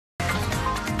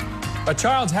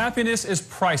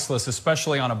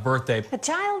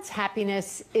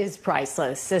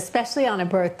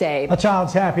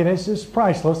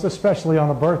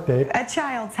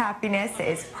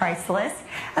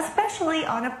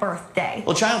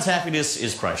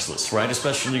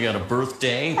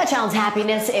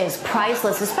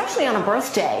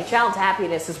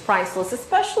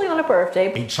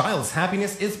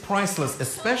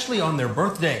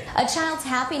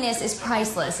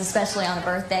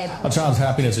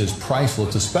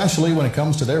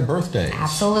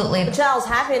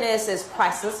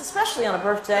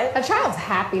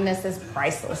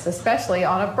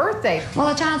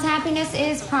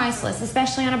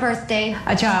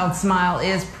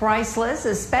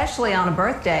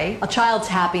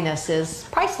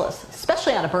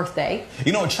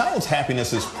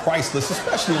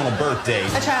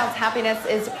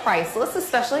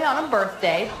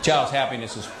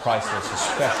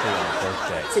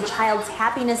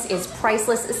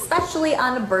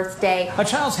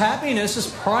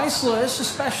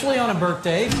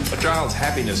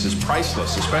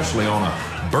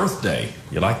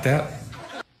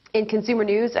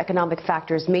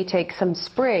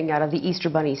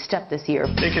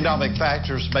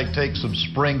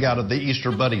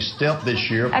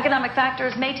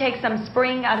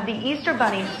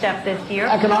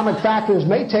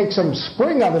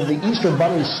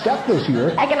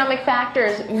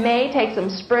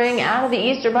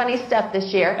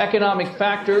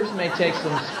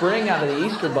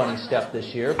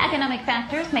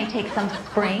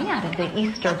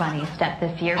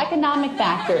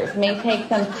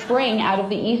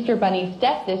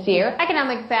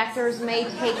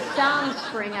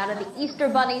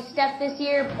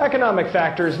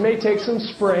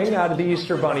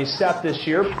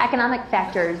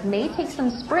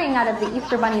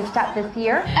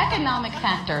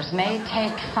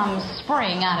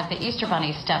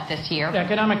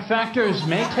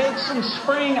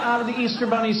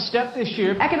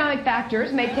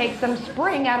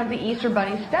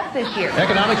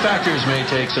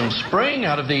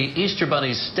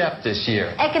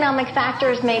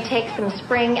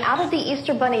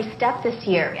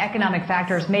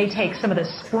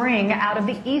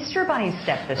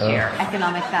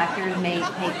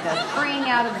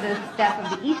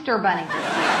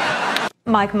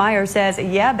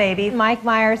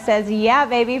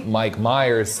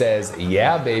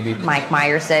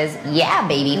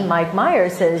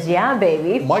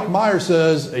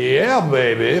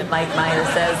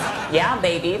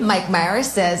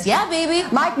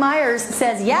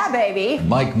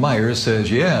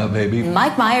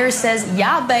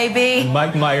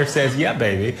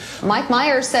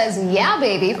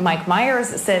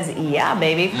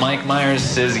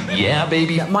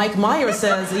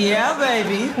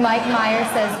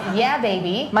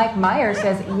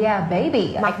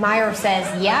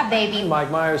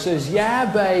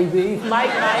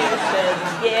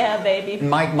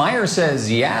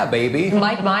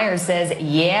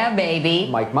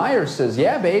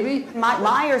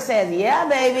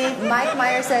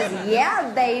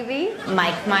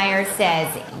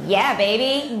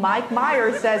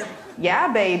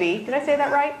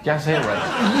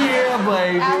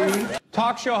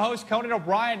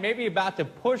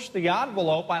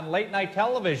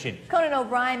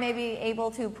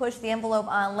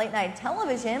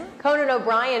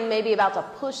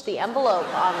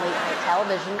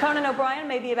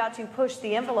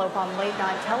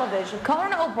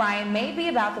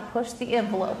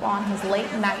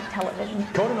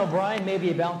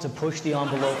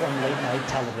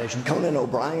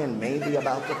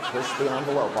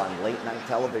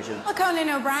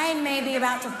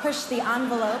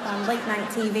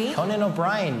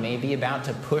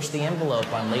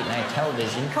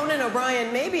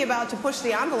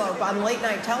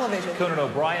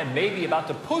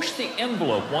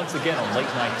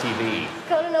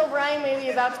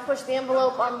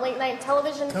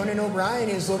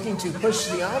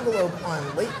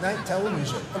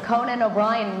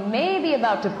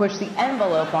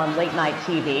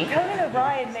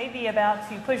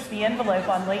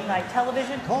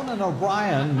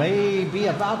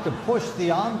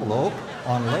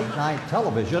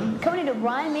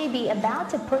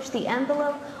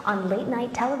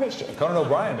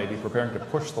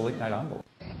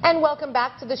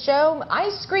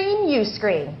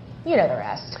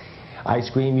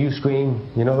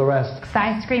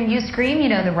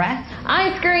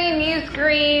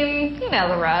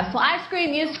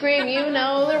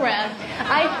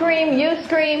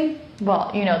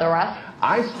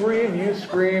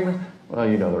Well,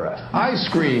 you know the rest. I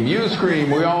scream, you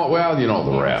scream, we all, well, you know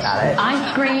the rest.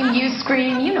 I scream, you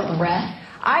scream, you know the rest.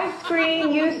 I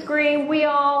scream, you scream, we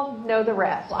all know the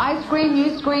rest. I scream,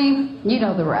 you scream, you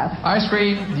know the rest. I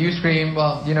scream, you scream,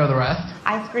 well, you know the rest.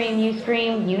 I scream, you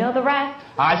scream, you know the rest.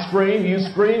 I scream, you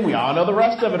scream, we all know the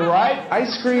rest of it, right? I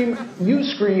scream, you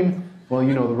scream, well,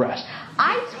 you know the rest.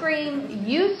 I scream,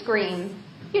 you scream,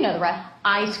 you know the rest.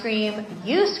 I scream,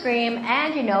 you scream,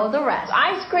 and you know the rest.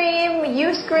 I scream,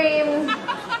 you scream,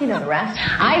 you know the rest.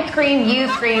 I scream, you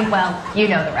scream, well, you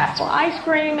know the rest. Well, I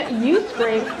scream, you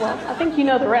scream, well, I think you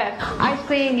know the rest. I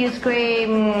scream, you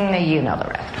scream, you know the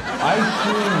rest. I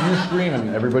scream, you scream,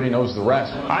 and everybody knows the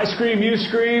rest. I scream, you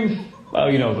scream, well,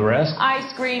 you know the rest. I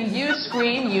scream, you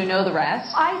scream, you know the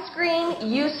rest. I scream,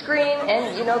 you scream,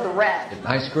 and you know the rest.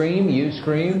 I scream, you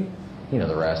scream, you know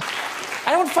the rest.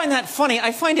 I don't find that funny.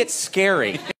 I find it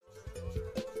scary.